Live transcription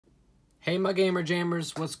Hey, my gamer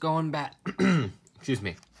jammers, what's going back? Excuse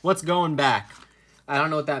me. What's going back? I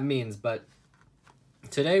don't know what that means, but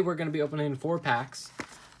today we're going to be opening 4 packs.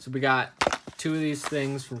 So we got 2 of these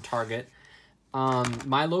things from Target.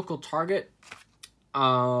 My local Target,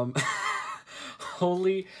 holy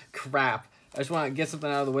crap. I just want to get something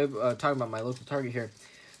out of the way, talking about my local Target here.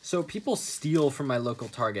 So people steal from my local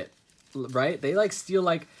Target, right? They like steal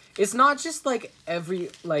like, it's not just like every,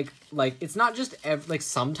 it's not just like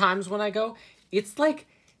sometimes when I go, it's like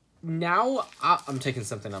now I'm taking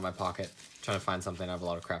something out of my pocket, trying to find something. I have a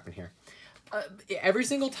lot of crap in here. Every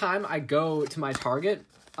single time I go to my Target,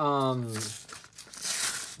 that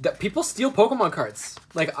people steal Pokemon cards.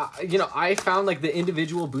 Like, you know, I found like the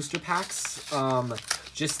individual booster packs,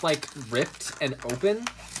 just like ripped and open,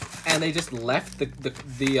 and they just left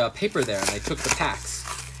the paper there, and they took the packs.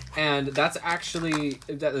 And that's actually,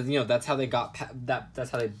 you know, that's how they got that's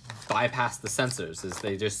how they bypassed the censors, is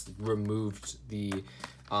they just removed the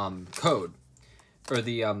code, or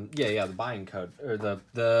the the buying code, or the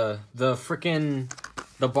freaking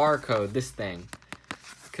the barcode, this thing.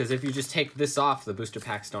 Because if you just take this off, the booster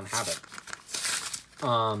packs don't have it.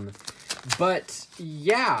 But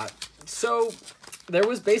yeah, so there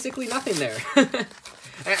was basically nothing there.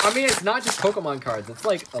 I mean, it's not just Pokemon cards, it's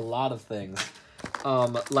like a lot of things.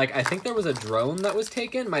 Like, I think there was a drone that was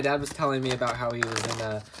taken. My dad was telling me about how he was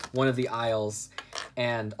in one of the aisles.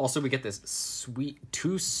 And also we get this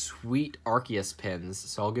 2 sweet Arceus pins.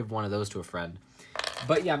 So I'll give one of those to a friend.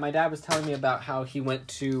 But yeah, my dad was telling me about how he went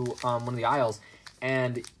to one of the aisles.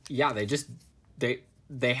 And yeah,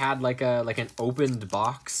 they had like an opened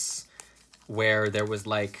box where there was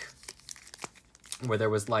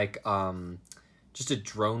just a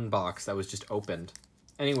drone box that was just opened.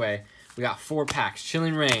 Anyway, we got 4 packs.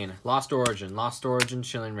 Chilling Reign, Lost Origin,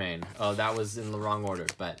 Chilling Reign. Oh, that was in the wrong order,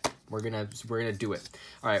 but we're gonna do it.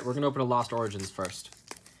 All right, we're gonna open a Lost Origins first.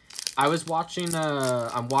 I was watching.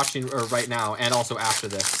 I'm watching right now, and also after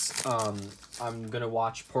this, I'm gonna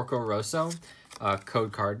watch Porco Rosso,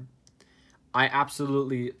 Code Card. I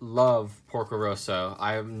absolutely love Porco Rosso.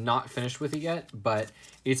 I'm not finished with it yet, but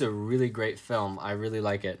it's a really great film. I really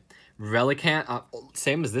like it. Relicanth,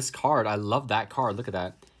 same as this card. I love that card. Look at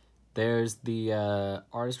that. There's the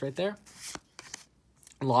artist right there.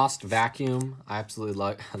 Lost Vacuum. I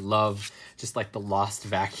absolutely love just like the Lost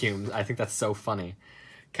Vacuum. I think that's so funny.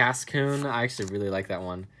 Cascoon. I actually really like that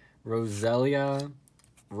one. Roselia.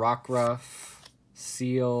 Rockruff.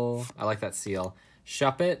 Seal. I like that seal.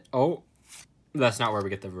 Shuppet. Oh, that's not where we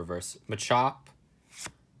get the reverse. Machop.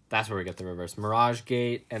 That's where we get the reverse. Mirage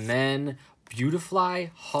Gate. And then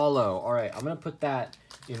Beautifly Hollow. All right, I'm going to put that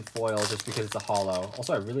in foil just because it's a hollow.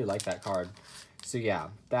 Also, I really like that card. So yeah,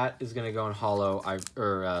 that is going to go in hollow.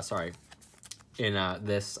 In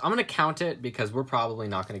this. I'm going to count it because we're probably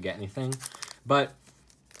not going to get anything. But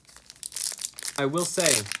I will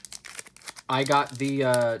say, I got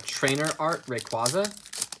the trainer art Rayquaza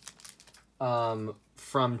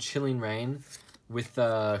from Chilling Reign with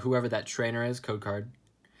whoever that trainer is, code card.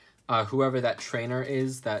 Whoever that trainer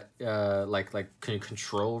is that can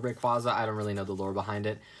control Rayquaza. I don't really know the lore behind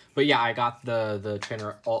it, but yeah, I got the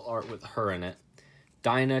trainer alt art with her in it.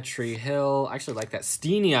 Dinah, Tree Hill. I actually like that.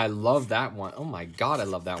 Steenie, I love that one. Oh my god, I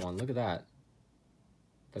love that one. Look at that.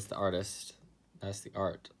 That's the artist. That's the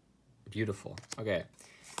art. Beautiful. Okay.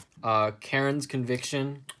 Karen's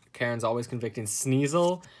Conviction. Karen's always convicting.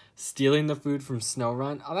 Sneasel, stealing the food from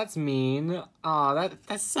Snowrun. Oh, that's mean. Oh,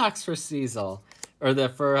 that sucks for Sneasel. Or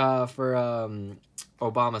for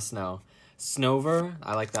Obama Snow. Snover,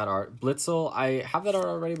 I like that art. Blitzel, I have that art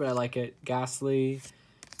already, but I like it. Ghastly.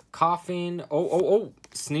 Coughing. Oh.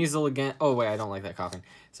 Sneasel again. Oh, wait, I don't like that Coughing.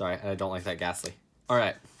 Sorry, I don't like that Ghastly. All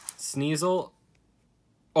right. Sneasel.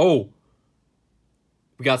 Oh.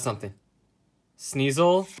 We got something.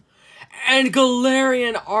 Sneasel. And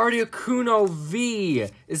Galarian Articuno V.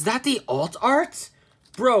 Is that the alt art?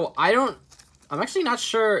 Bro, I'm actually not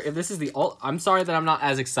sure if this is the alt. I'm sorry that I'm not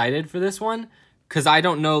as excited for this one, because I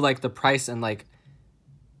don't know, like, the price and, like...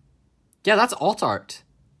 Yeah, that's alt art.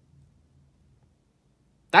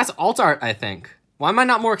 That's alt art, I think. Why am I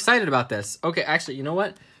not more excited about this? Okay, actually, you know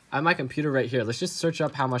what? I have my computer right here. Let's just search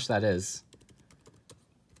up how much that is.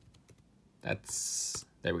 There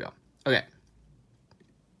we go. Okay.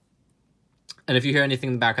 And if you hear anything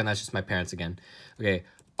in the background, that's just my parents again. Okay,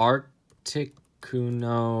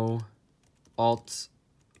 Articuno... Alt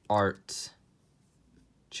art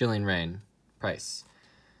Chilling Reign price.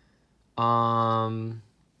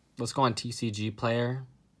 Let's go on TCG Player,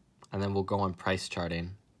 and then we'll go on price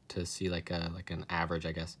charting to see like an average,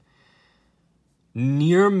 I guess.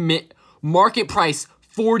 Near market price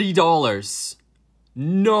 $40.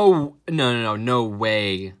 No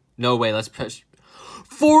way. No way. Let's push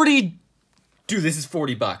 40. Dude, this is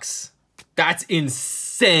 $40. That's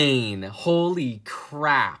insane. Holy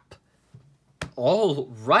crap. All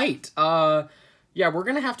right. Yeah, we're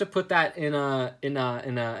gonna have to put that in a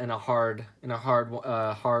hard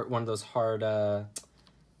one of those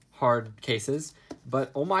hard cases.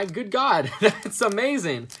 But oh my good God, that's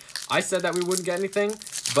amazing. I said that we wouldn't get anything,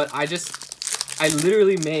 but I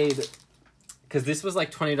literally made, because this was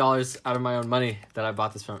like $20 out of my own money that I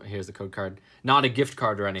bought this from. Here's the code card. Not a gift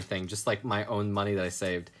card or anything, just like my own money that I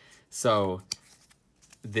saved. So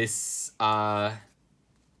this, I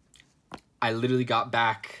literally got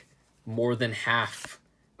back more than half,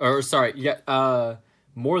 or sorry, yeah,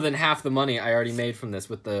 more than half the money I already made from this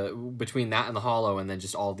with between that and the holo and then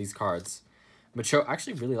just all of these cards. Macho, I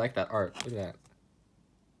actually really like that art. Look at that.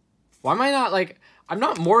 Why am I not like, I'm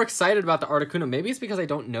not more excited about the Articuno. Maybe it's because I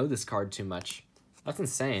don't know this card too much. That's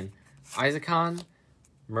insane. Isaacon,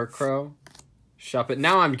 Murkrow, Shuppet.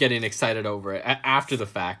 Now I'm getting excited over it after the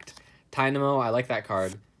fact. Dynamo, I like that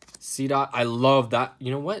card. C-Dot, I love that.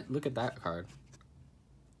 You know what? Look at that card.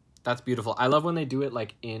 That's beautiful. I love when they do it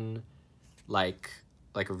like in like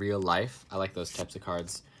real life. I like those types of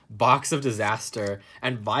cards. Box of Disaster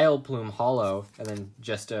and Vileplume holo, and then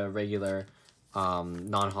just a regular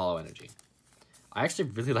non-holo energy. I actually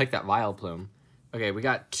really like that Vileplume. Okay, we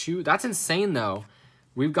got 2. That's insane though.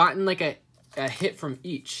 We've gotten like a hit from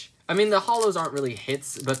each. I mean, the holos aren't really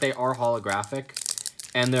hits, but they are holographic,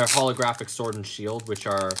 and they're holographic Sword and Shield, which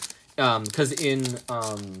are because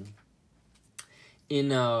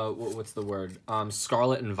what's the word?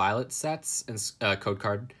 Scarlet and Violet sets and code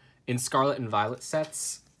card. In Scarlet and Violet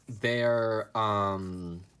sets, they're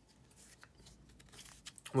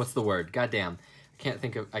what's the word? Goddamn. I can't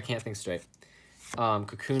think straight.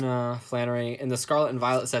 Kakuna, Flannery. In the Scarlet and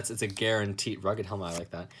Violet sets, it's a guaranteed Rugged Helmet, I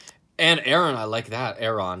like that. And Aron, I like that.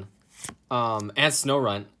 Aron. And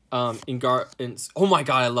Snorunt. Oh my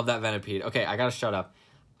god, I love that Venipede. Okay, I gotta shut up.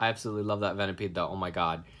 I absolutely love that Venipede though. Oh my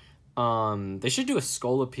god. They should do a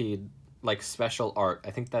Scolipede like special art.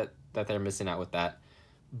 I think that they're missing out with that.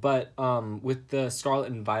 But with the Scarlet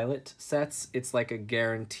and Violet sets, it's like a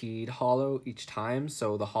guaranteed holo each time.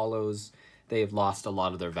 So the holos, they've lost a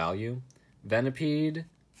lot of their value. Venipede.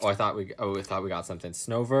 I thought we got something.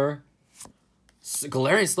 Snover.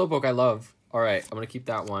 Galarian Slowpoke I love. Alright, I'm gonna keep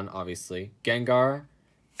that one, obviously. Gengar.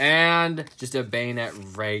 And just a Bayonet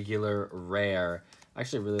regular rare. I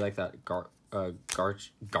actually really like that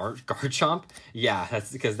Garchomp? Yeah,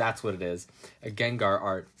 that's because that's what it is. A Gengar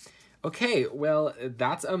art. Okay, well,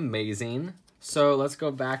 that's amazing. So let's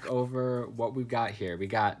go back over what we've got here. We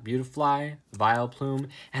got Beautifly, Vileplume,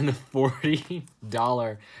 and the $40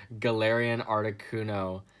 Galarian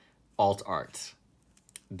Articuno alt art.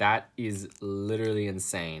 That is literally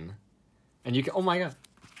insane. And you can, oh my god,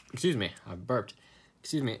 excuse me, I burped.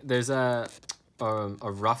 Excuse me, there's a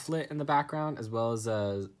Rufflet in the background, as well as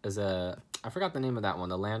a, I forgot the name of that one,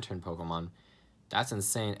 the Lantern Pokemon. That's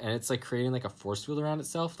insane. And it's like creating like a force field around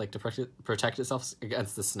itself, like to protect itself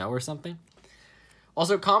against the snow or something.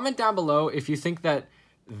 Also, comment down below if you think that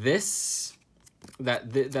the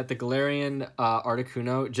Galarian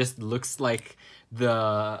Articuno just looks like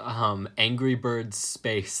the Angry Birds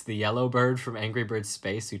Space, the yellow bird from Angry Birds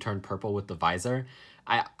Space who turned purple with the visor.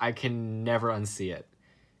 I can never unsee it.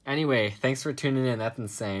 Anyway, thanks for tuning in. That's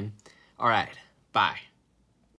insane. All right, bye.